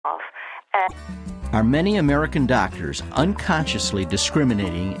off. And are many American doctors unconsciously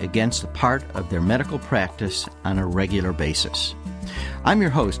discriminating against a part of their medical practice on a regular basis? I'm your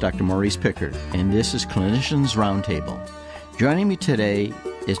host, Dr. Maurice Pickard, and this is Clinicians Roundtable. Joining me today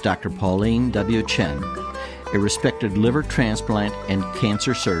is Dr. Pauline W. Chen, a respected liver transplant and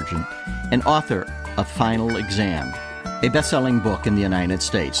cancer surgeon and author of Final Exam, a best-selling book in the United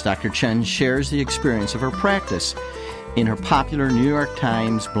States. Dr. Chen shares the experience of her practice in her popular New York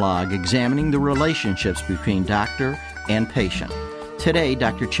Times blog examining the relationships between doctor and patient. Today,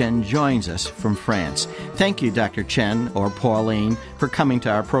 Dr. Chen joins us from France. Thank you, Dr. Chen, or Pauline, for coming to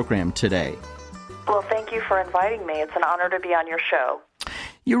our program today. Well, thank you for inviting me. It's an honor to be on your show.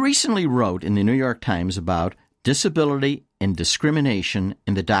 You recently wrote in the New York Times about disability and discrimination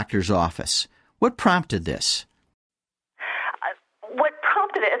in the doctor's office. What prompted this? What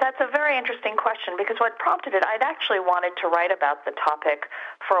prompted it? That's a very interesting question, because what prompted it, I'd actually wanted to write about the topic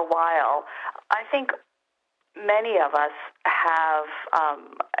for a while. I think many of us have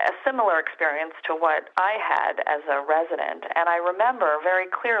a similar experience to what I had as a resident, and I remember very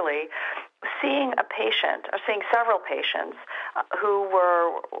clearly seeing a patient, or seeing several patients who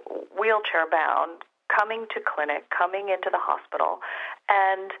were wheelchair-bound, coming to clinic, coming into the hospital,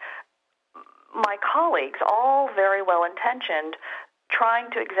 and my colleagues, all very well-intentioned,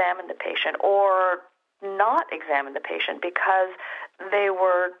 trying to examine the patient or not examine the patient because they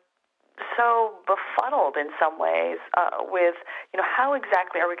were so befuddled in some ways with, how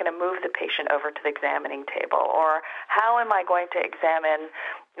exactly are we going to move the patient over to the examining table? Or how am I going to examine?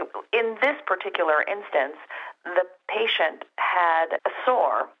 In this particular instance, the patient had a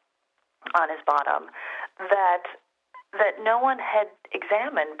sore on his bottom that no one had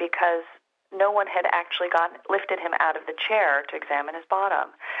examined because no one had actually lifted him out of the chair to examine his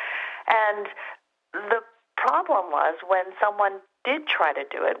bottom. And the problem was, when someone did try to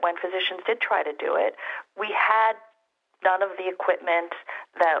do it, when physicians did try to do it, we had none of the equipment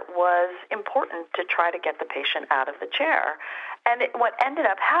that was important to try to get the patient out of the chair. And what ended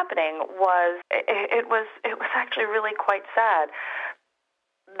up happening was, it was actually really quite sad.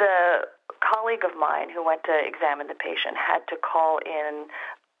 The colleague of mine who went to examine the patient had to call in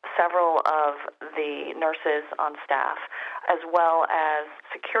several of the nurses on staff, as well as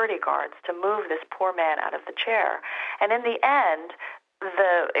security guards, to move this poor man out of the chair. And in the end,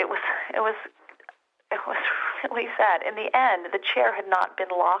 it was really sad. In the end, the chair had not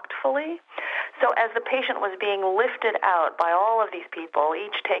been locked fully. So as the patient was being lifted out by all of these people,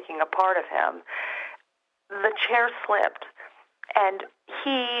 each taking a part of him, the chair slipped, and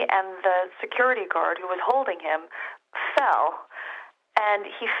he and the security guard who was holding him fell. And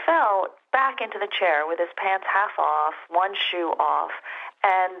he fell back into the chair with his pants half off, one shoe off,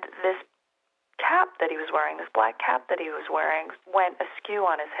 and this cap that he was wearing, this black cap that he was wearing, went askew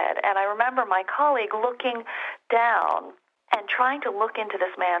on his head. And I remember my colleague looking down and trying to look into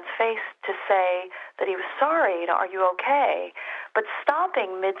this man's face to say that he was sorry, are you okay? But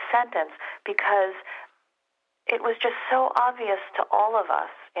stopping mid-sentence, because it was just so obvious to all of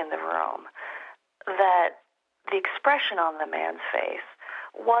us in the room that the expression on the man's face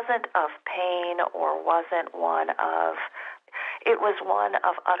wasn't of pain or wasn't it was one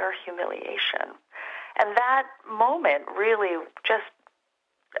of utter humiliation. And that moment really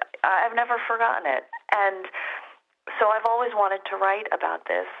I've never forgotten it. And so I've always wanted to write about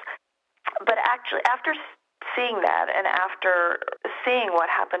this. But actually, after seeing that, and after seeing what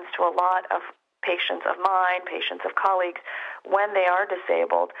happens to a lot of patients of mine, patients of colleagues, when they are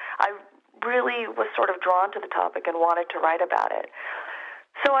disabled, I really was sort of drawn to the topic and wanted to write about it.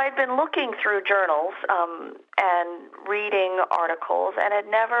 So I'd been looking through journals and reading articles, and had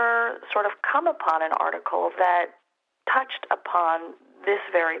never sort of come upon an article that touched upon this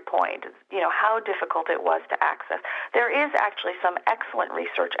very point, how difficult it was to access. There is actually some excellent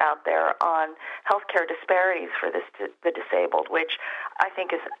research out there on healthcare disparities for the disabled, which I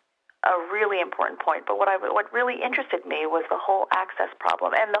think is a really important point. But what really interested me was the whole access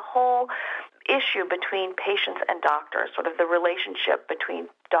problem and the whole issue between patients and doctors, sort of the relationship between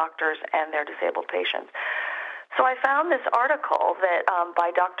doctors and their disabled patients. So I found this article that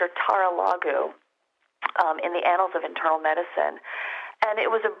by Dr. Tara Lagu in the Annals of Internal Medicine, and it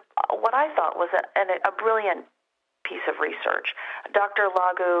was what I thought was a brilliant piece of research. Dr.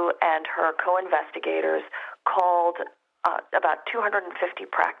 Lagu and her co-investigators called about 250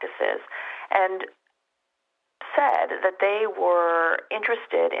 practices and said that they were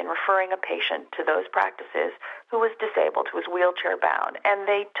interested in referring a patient to those practices who was disabled, who was wheelchair-bound. And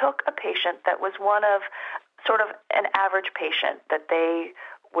they took a patient that was one of sort of an average patient that they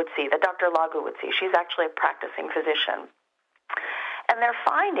would see, that Dr. Lagu would see. She's actually a practicing physician. And their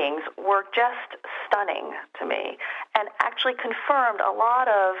findings were just stunning to me and actually confirmed a lot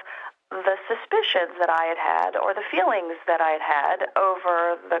of the suspicions that I had or the feelings that I had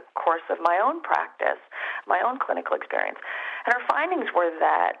over the course of my own practice, my own clinical experience. And her findings were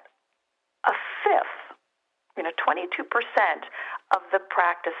that a fifth, 22% of the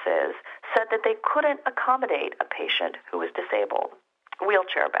practices said that they couldn't accommodate a patient who was disabled,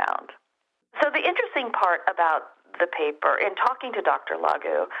 wheelchair-bound. So the interesting part about the paper, in talking to Dr.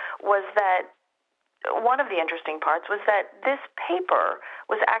 Lagu, was that one of the interesting parts was that this paper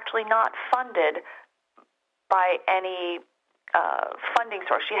was actually not funded by any funding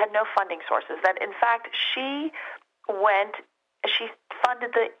source. She had no funding sources. That, in fact, she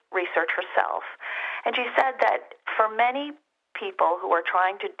funded the research herself. And she said that for many people who are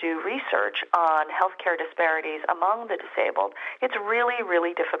trying to do research on healthcare disparities among the disabled, it's really,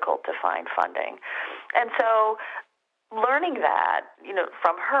 really difficult to find funding. And so learning that,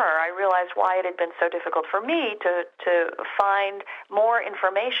 from her, I realized why it had been so difficult for me to find more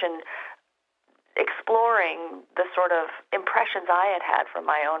information exploring the sort of impressions I had from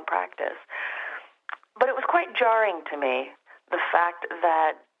my own practice. But it was quite jarring to me, the fact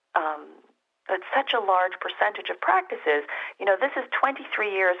that such a large percentage of practices, this is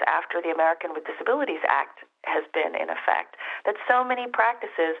 23 years after the American with Disabilities Act has been in effect, that so many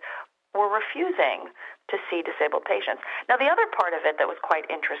practices were refusing to see disabled patients. Now, the other part of it that was quite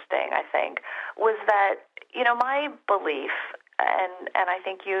interesting, I think, was that, my belief, and I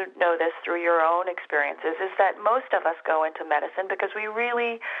think you know this through your own experiences, is that most of us go into medicine because we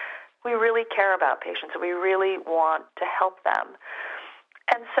really care about patients. We really want to help them.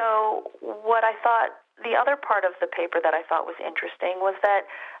 And so what I thought, the other part of the paper that I thought was interesting was that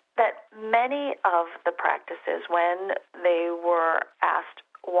many of the practices, when they were asked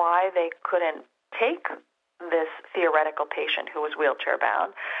why they couldn't take this theoretical patient who was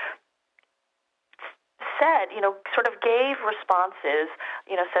wheelchair-bound, said, sort of gave responses,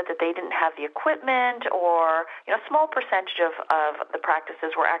 said that they didn't have the equipment, or, a small percentage of the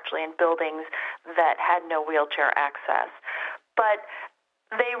practices were actually in buildings that had no wheelchair access. But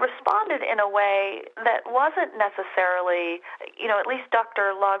they responded in a way that wasn't necessarily, at least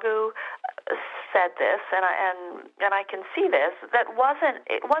Dr. Lagu said this, and I can see this, it wasn't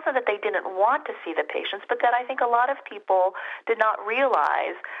that they didn't want to see the patients, but that I think a lot of people did not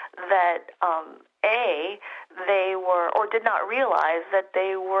realize that, did not realize that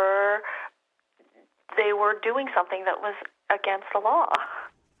they were doing something that was against the law.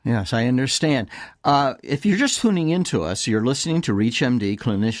 Yes, I understand. If you're just tuning into us, you're listening to ReachMD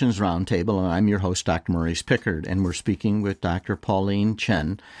Clinicians Roundtable, and I'm your host, Dr. Maurice Pickard, and we're speaking with Dr. Pauline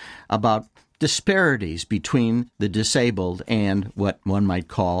Chen about disparities between the disabled and what one might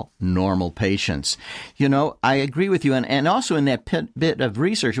call normal patients. I agree with you, and also in that bit of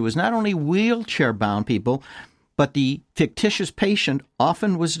research, it was not only wheelchair-bound people, but the fictitious patient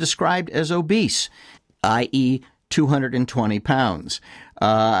often was described as obese, i.e., 220 pounds.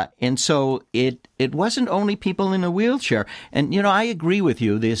 And so it wasn't only people in a wheelchair. And, I agree with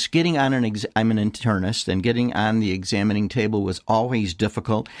you. I'm an internist, and getting on the examining table was always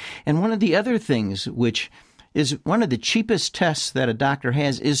difficult. And one of the other things, which is one of the cheapest tests that a doctor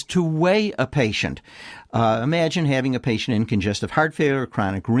has, is to weigh a patient. Imagine having a patient in congestive heart failure or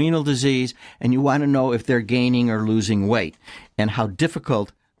chronic renal disease, and you want to know if they're gaining or losing weight, and how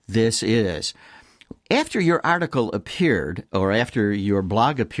difficult this is. After your article appeared, or after your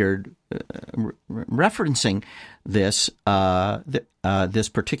blog appeared, referencing this this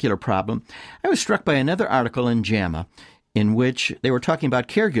particular problem, I was struck by another article in JAMA in which they were talking about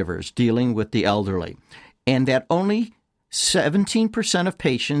caregivers dealing with the elderly, and that only 17% of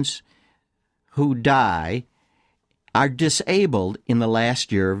patients who die are disabled in the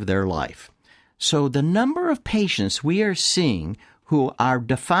last year of their life. So the number of patients we are seeing who are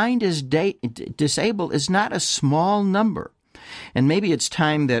defined as disabled is not a small number. And maybe it's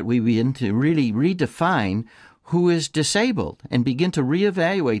time that we begin to really redefine who is disabled and begin to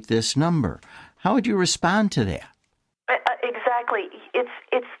reevaluate this number. How would you respond to that? Exactly.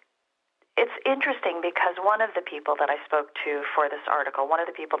 It's interesting because one of the people that I spoke to for this article, one of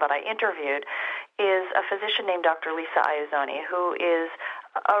the people that I interviewed, is a physician named Dr. Lisa Iuzzoni, who is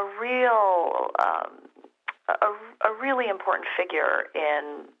a really important figure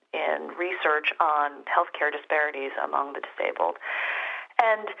in research on healthcare disparities among the disabled.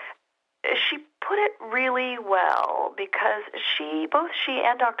 And she put it really well because both she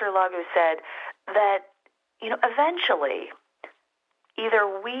and Dr. Lagu said that, eventually either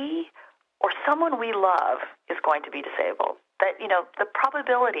we or someone we love is going to be disabled. that, the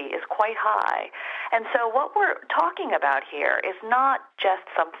probability is quite high. And so what we're talking about here is not just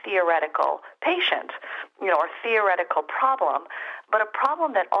some theoretical patient, or theoretical problem, but a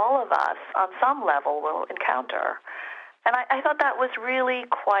problem that all of us on some level will encounter. And I thought that was really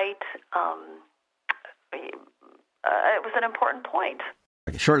quite, it was an important point.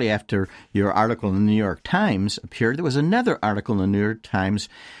 Shortly after your article in the New York Times appeared, there was another article in the New York Times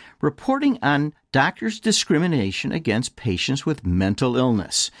reporting on doctors' discrimination against patients with mental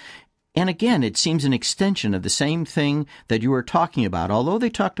illness. And again, it seems an extension of the same thing that you were talking about. Although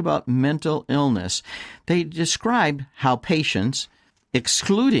they talked about mental illness, they described how patients,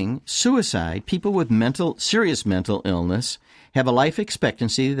 excluding suicide, people with serious mental illness, have a life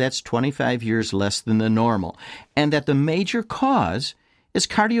expectancy that's 25 years less than the normal, and that the major cause is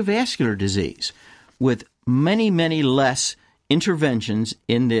cardiovascular disease, with many, many less interventions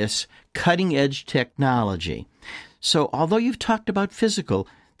in this cutting-edge technology. So although you've talked about physical,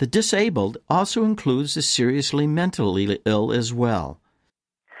 the disabled also includes the seriously mentally ill as well.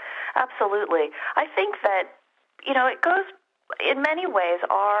 Absolutely. I think that, it goes, in many ways,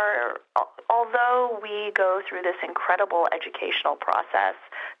 although we go through this incredible educational process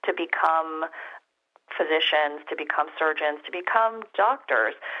to become physicians, to become surgeons, to become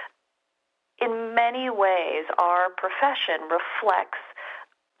doctors, in many ways our profession reflects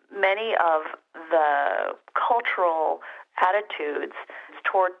many of the cultural attitudes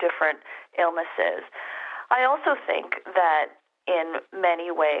toward different illnesses. I also think that in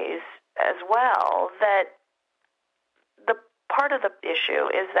many ways as well, that the part of the issue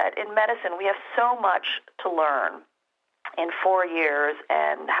is that in medicine we have so much to learn in 4 years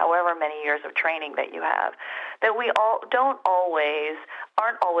and however many years of training that you have, that we aren't always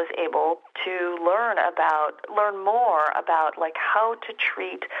able to learn more about like how to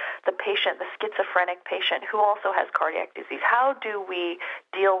treat the patient, the schizophrenic patient who also has cardiac disease. How do we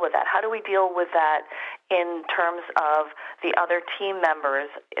deal with that? How do we deal with that in terms of the other team members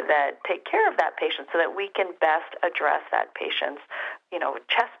that take care of that patient so that we can best address that patient's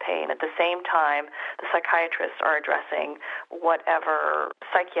chest pain at the same time the psychiatrists are addressing whatever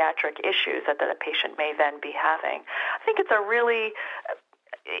psychiatric issues that the patient may then be having. I think it's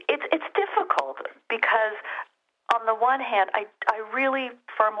it's difficult because on the one hand, I really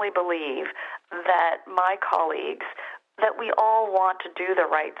firmly believe that my colleagues, that we all want to do the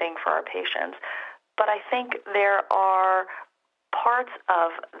right thing for our patients, but I think there are parts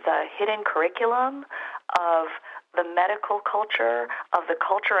of the hidden curriculum, of the medical culture, of the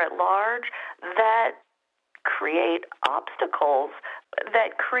culture at large, that create obstacles,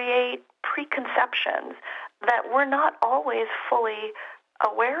 that create preconceptions that we're not always fully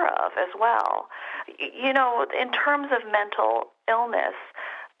aware of as well. In terms of mental illness,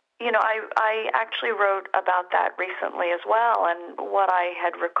 I actually wrote about that recently as well, and what I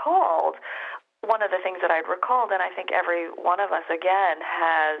had recalled, one of the things that I'd recalled, and I think every one of us, again,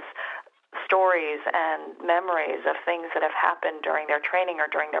 has stories and memories of things that have happened during their training or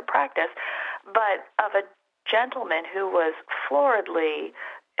during their practice, but of a gentleman who was floridly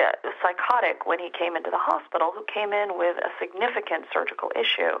psychotic when he came into the hospital, who came in with a significant surgical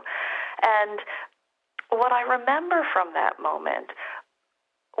issue. And what I remember from that moment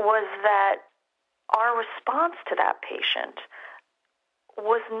was that our response to that patient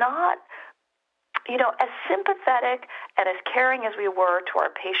was not, as sympathetic and as caring as we were to our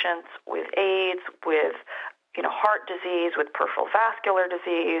patients with AIDS, with, heart disease, with peripheral vascular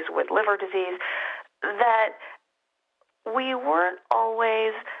disease, with liver disease, that we weren't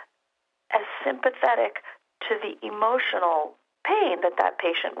always as sympathetic to the emotional pain that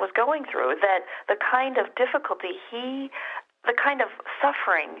patient was going through, that the kind of difficulty the kind of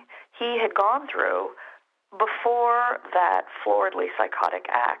suffering he had gone through before that floridly psychotic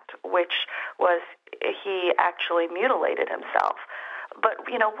act, which was he actually mutilated himself. But,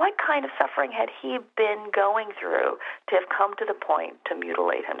 what kind of suffering had he been going through to have come to the point to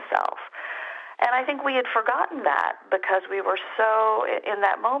mutilate himself? And I think we had forgotten that because we were so in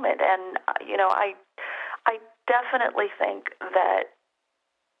that moment. And, I definitely think that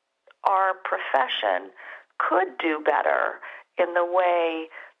our profession could do better in the way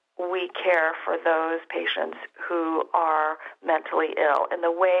we care for those patients who are mentally ill, in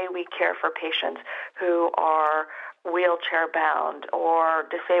the way we care for patients who are wheelchair-bound or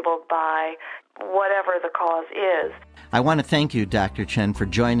disabled by whatever the cause is. I want to thank you, Dr. Chen, for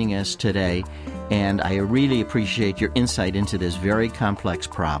joining us today, and I really appreciate your insight into this very complex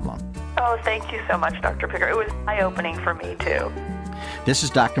problem. Oh, thank you so much, Dr. Pickert. It was eye-opening for me, too. This is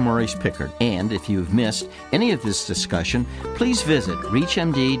Dr. Maurice Pickard, and if you've missed any of this discussion, please visit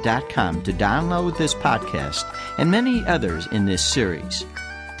ReachMD.com to download this podcast and many others in this series.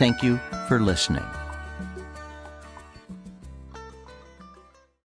 Thank you for listening.